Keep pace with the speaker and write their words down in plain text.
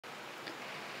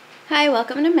Hi,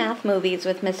 welcome to Math Movies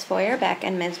with Ms. Feuer-Beck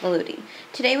and Ms. Veluti.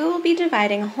 Today we will be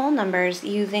dividing whole numbers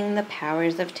using the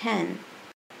powers of 10.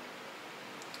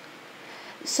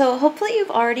 So hopefully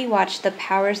you've already watched the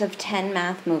Powers of 10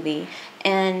 math movie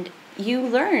and you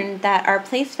learned that our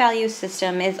place value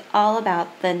system is all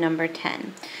about the number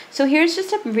 10. So here's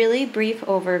just a really brief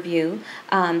overview.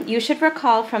 You should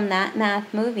recall from that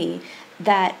math movie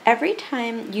that every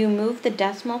time you move the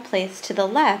decimal place to the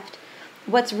left,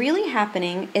 what's really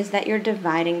happening is that you're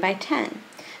dividing by 10.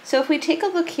 So if we take a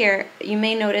look here, you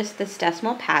may notice this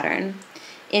decimal pattern.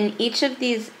 In each of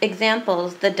these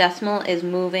examples, the decimal is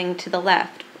moving to the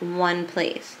left one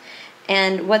place.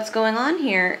 And what's going on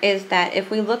here is that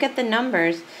if we look at the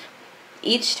numbers,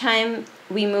 each time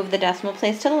we move the decimal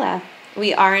place to the left,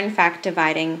 we are in fact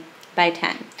dividing by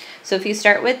 10. So if you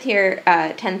start with here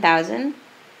 10,000,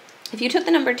 if you took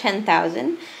the number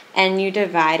 10,000 and you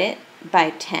divide it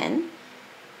by 10,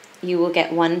 you will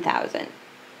get 1,000.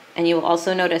 And you will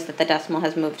also notice that the decimal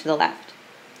has moved to the left.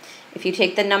 If you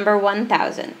take the number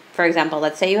 1,000, for example,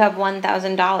 let's say you have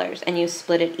 $1,000 and you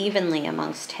split it evenly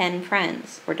amongst 10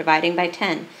 friends, we're dividing by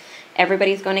 10,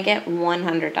 everybody's going to get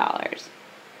 $100.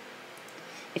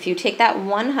 If you take that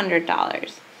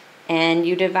 $100 and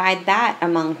you divide that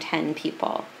among 10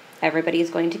 people, everybody's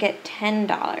going to get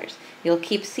 $10. You'll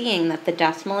keep seeing that the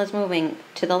decimal is moving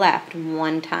to the left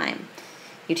one time.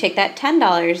 You take that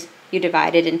 $10, you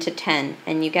divide it into 10,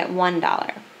 and you get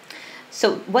 $1.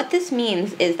 So what this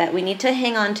means is that we need to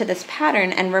hang on to this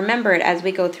pattern and remember it as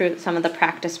we go through some of the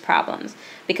practice problems,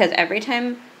 because every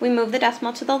time we move the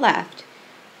decimal to the left,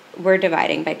 we're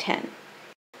dividing by 10.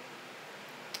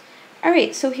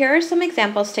 Alright, so here are some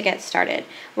examples to get started.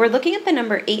 We're looking at the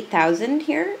number 8,000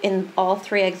 here in all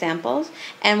three examples,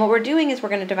 and what we're doing is we're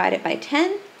going to divide it by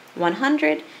 10,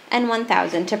 100, and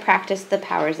 1,000 to practice the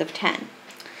powers of 10.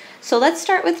 So let's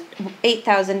start with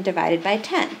 8,000 divided by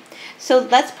 10. So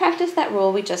let's practice that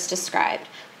rule we just described.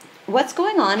 What's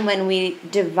going on when we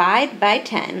divide by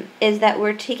 10 is that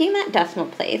we're taking that decimal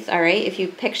place, all right? If you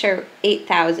picture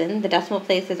 8,000, the decimal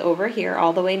place is over here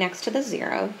all the way next to the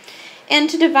 0. And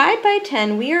to divide by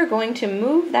 10, we are going to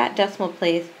move that decimal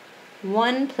place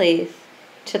one place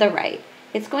to the right.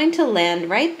 It's going to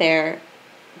land right there,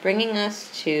 bringing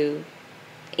us to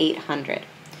 800.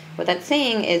 What that's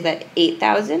saying is that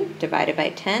 8,000 divided by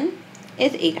 10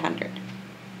 is 800.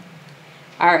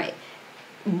 All right,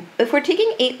 if we're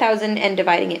taking 8,000 and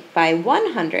dividing it by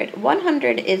 100,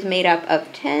 100 is made up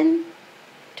of 10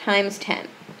 times 10.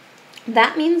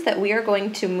 That means that we are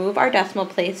going to move our decimal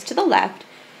place to the left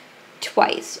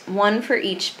twice, one for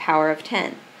each power of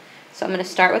 10. So I'm going to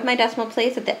start with my decimal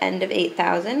place at the end of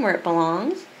 8,000 where it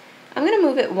belongs. I'm going to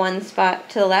move it one spot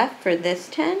to the left for this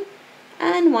 10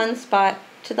 and one spot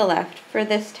to the left for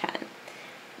this 10.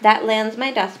 That lands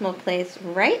my decimal place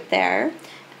right there,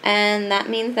 and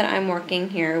that means that I'm working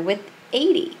here with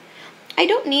 80. I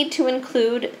don't need to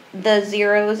include the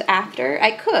zeros after.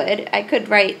 I could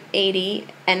write 80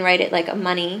 and write it like a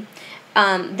money.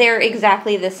 They're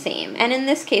exactly the same, and in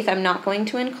this case I'm not going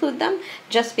to include them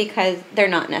just because they're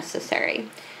not necessary.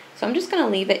 So I'm just going to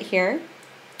leave it here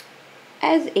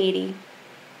as 80.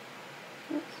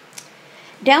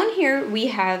 Down here we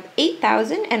have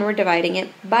 8,000 and we're dividing it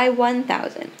by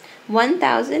 1,000.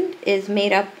 1,000 is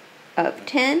made up of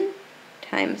 10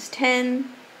 times 10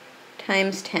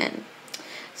 times 10.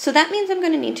 So that means I'm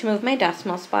going to need to move my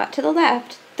decimal spot to the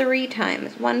left 3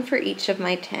 times, one for each of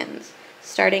my 10s.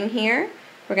 Starting here,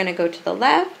 we're going to go to the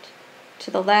left,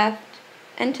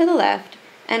 and to the left.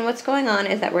 And what's going on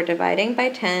is that we're dividing by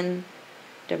 10,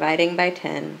 dividing by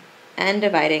 10, and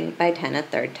dividing by 10 a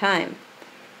third time.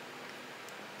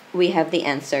 We have the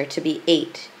answer to be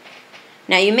 8.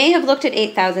 Now you may have looked at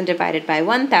 8,000 divided by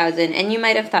 1,000 and you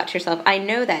might have thought to yourself, I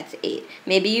know that's 8.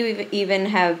 Maybe you even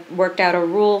have worked out a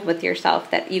rule with yourself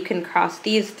that you can cross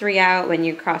these 3 out when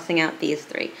you're crossing out these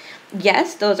 3.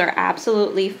 Yes, those are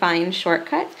absolutely fine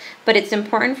shortcuts, but it's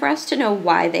important for us to know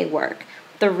why they work.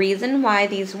 The reason why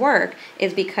these work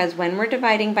is because when we're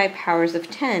dividing by powers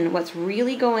of 10, what's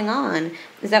really going on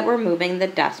is that we're moving the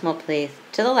decimal place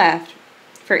to the left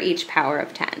for each power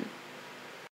of 10.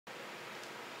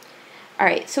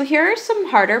 Alright, so here are some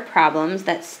harder problems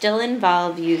that still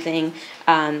involve using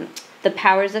the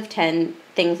powers of 10,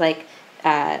 things like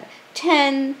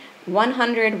 10,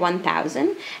 100,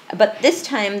 1,000, but this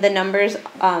time the numbers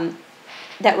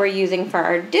that we're using for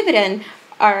our dividend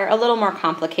are a little more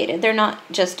complicated. They're not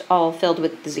just all filled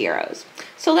with zeros.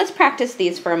 So let's practice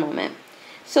these for a moment.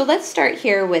 So let's start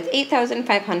here with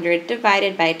 8,500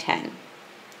 divided by 10.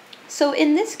 So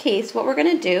in this case, what we're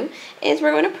going to do is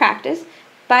we're going to practice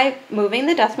by moving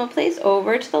the decimal place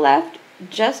over to the left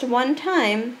just one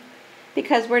time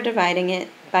because we're dividing it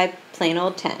by plain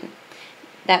old 10.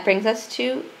 That brings us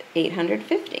to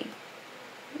 850.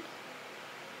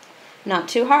 Not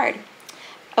too hard.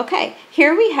 Okay,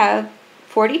 here we have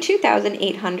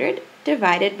 42,800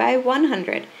 divided by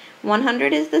 100.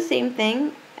 100 is the same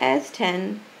thing as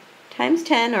 10 times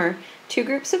 10, or two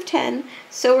groups of 10.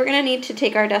 So we're going to need to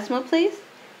take our decimal place,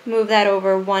 move that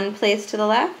over one place to the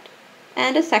left,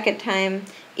 and a second time.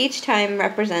 Each time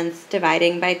represents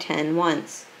dividing by 10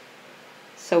 once.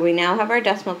 So we now have our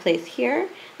decimal place here,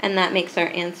 and that makes our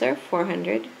answer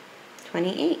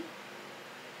 428.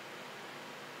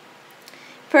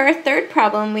 For our third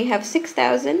problem, we have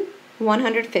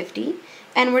 6,150,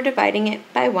 and we're dividing it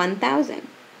by 1,000.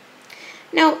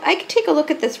 Now, I could take a look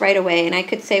at this right away, and I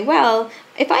could say, well,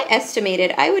 if I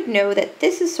estimated, I would know that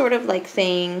this is sort of like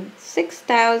saying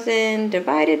 6,000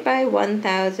 divided by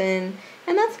 1,000,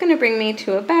 and that's going to bring me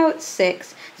to about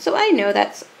 6. So I know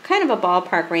that's kind of a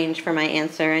ballpark range for my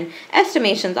answer, and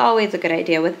estimation's always a good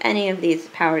idea with any of these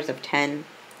powers of 10.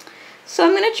 So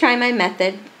I'm going to try my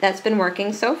method that's been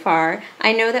working so far.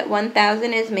 I know that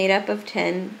 1,000 is made up of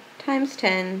 10 times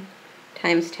 10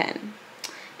 times 10.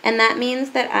 And that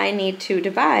means that I need to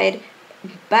divide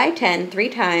by 10 3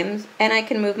 times, and I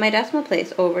can move my decimal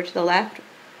place over to the left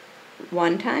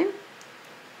 1 time,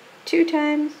 2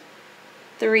 times,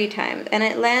 3 times. And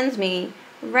it lands me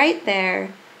right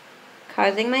there,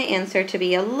 causing my answer to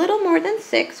be a little more than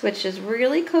 6, which is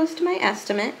really close to my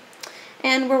estimate.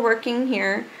 And we're working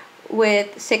here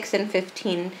with 6 and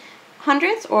 15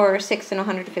 hundredths, or 6 and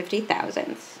 150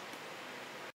 thousandths.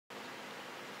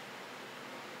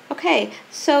 Okay,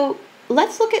 so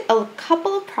let's look at a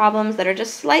couple of problems that are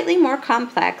just slightly more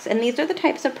complex, and these are the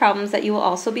types of problems that you will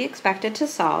also be expected to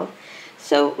solve.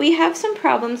 So we have some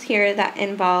problems here that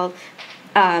involve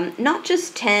not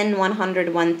just 10,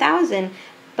 100, 1,000,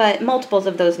 but multiples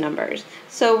of those numbers.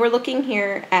 So we're looking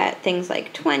here at things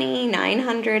like 20,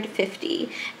 900, 50,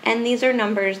 and these are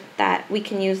numbers that we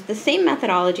can use the same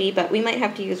methodology, but we might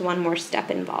have to use one more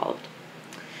step involved.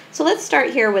 So let's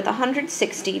start here with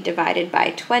 160 divided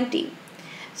by 20.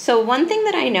 So one thing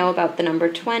that I know about the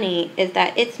number 20 is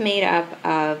that it's made up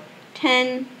of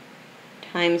 10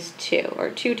 times 2, or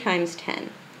 2 times 10.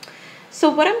 So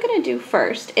what I'm going to do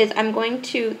first is I'm going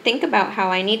to think about how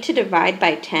I need to divide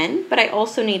by 10, but I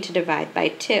also need to divide by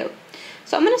 2.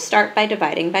 So I'm going to start by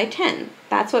dividing by 10.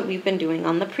 That's what we've been doing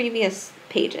on the previous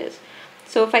pages.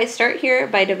 So if I start here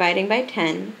by dividing by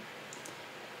 10,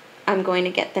 I'm going to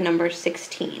get the number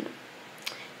 16.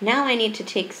 Now I need to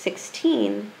take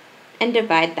 16 and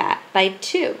divide that by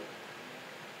 2.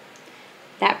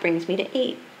 That brings me to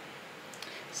 8.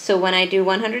 So when I do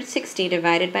 160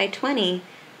 divided by 20,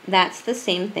 that's the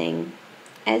same thing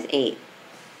as 8.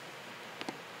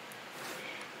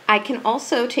 I can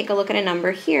also take a look at a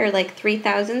number here like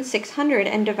 3,600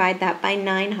 and divide that by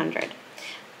 900.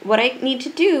 What I need to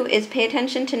do is pay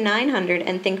attention to 900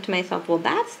 and think to myself, well,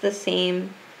 that's the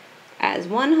same as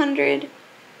 100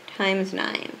 times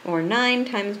 9, or 9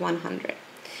 times 100.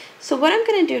 So what I'm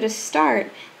going to do to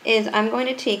start is I'm going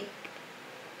to take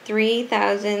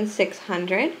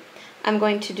 3,600. I'm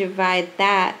going to divide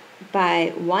that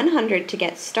by 100 to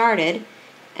get started,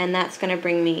 and that's going to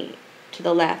bring me to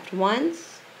the left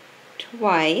once,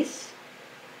 twice.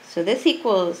 So this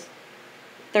equals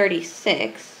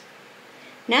 36.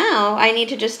 Now I need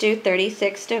to just do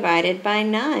 36 divided by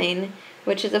 9,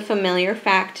 which is a familiar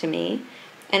fact to me,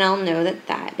 and I'll know that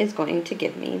that is going to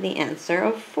give me the answer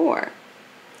of 4.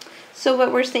 So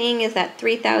what we're saying is that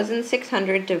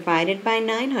 3,600 divided by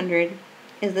 900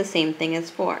 is the same thing as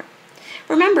 4.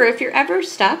 Remember, if you're ever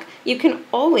stuck, you can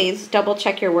always double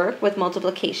check your work with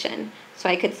multiplication. So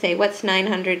I could say, what's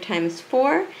 900 times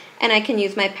 4? And I can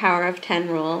use my power of 10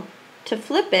 rule to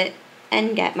flip it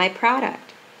and get my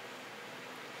product.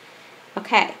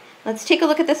 Okay, let's take a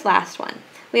look at this last one.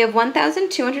 We have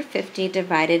 1,250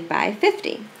 divided by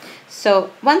 50.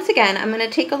 So once again, I'm going to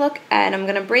take a look at, I'm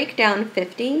going to break down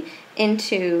 50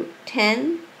 into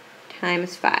 10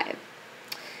 times 5.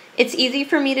 It's easy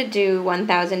for me to do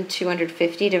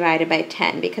 1,250 divided by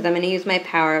 10 because I'm going to use my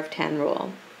power of 10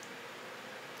 rule.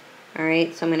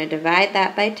 Alright, so I'm going to divide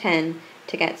that by 10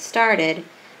 to get started,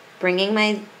 bringing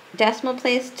my decimal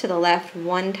place to the left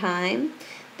one time.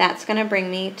 That's going to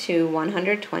bring me to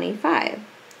 125.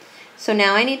 So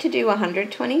now I need to do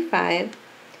 125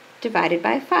 divided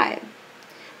by 5.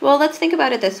 Well, let's think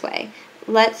about it this way.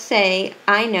 Let's say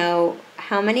I know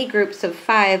how many groups of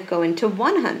 5 go into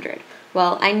 100.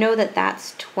 Well, I know that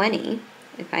that's 20.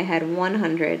 If I had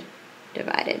 100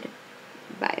 divided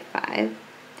by 5,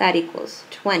 that equals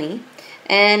 20.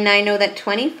 And I know that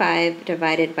 25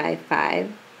 divided by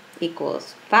 5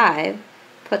 equals 5.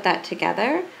 put that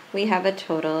together, we have a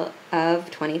total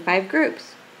of 25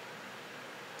 groups.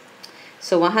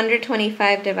 So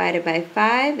 125 divided by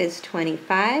 5 is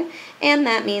 25, and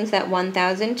that means that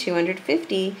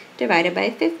 1,250 divided by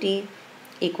 50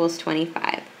 equals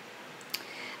 25.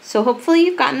 So hopefully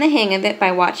you've gotten the hang of it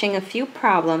by watching a few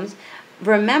problems.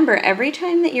 Remember, every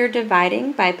time that you're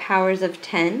dividing by powers of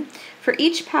 10, for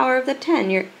each power of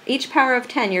 10,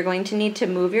 you're going to need to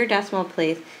move your decimal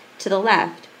place to the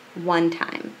left one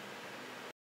time.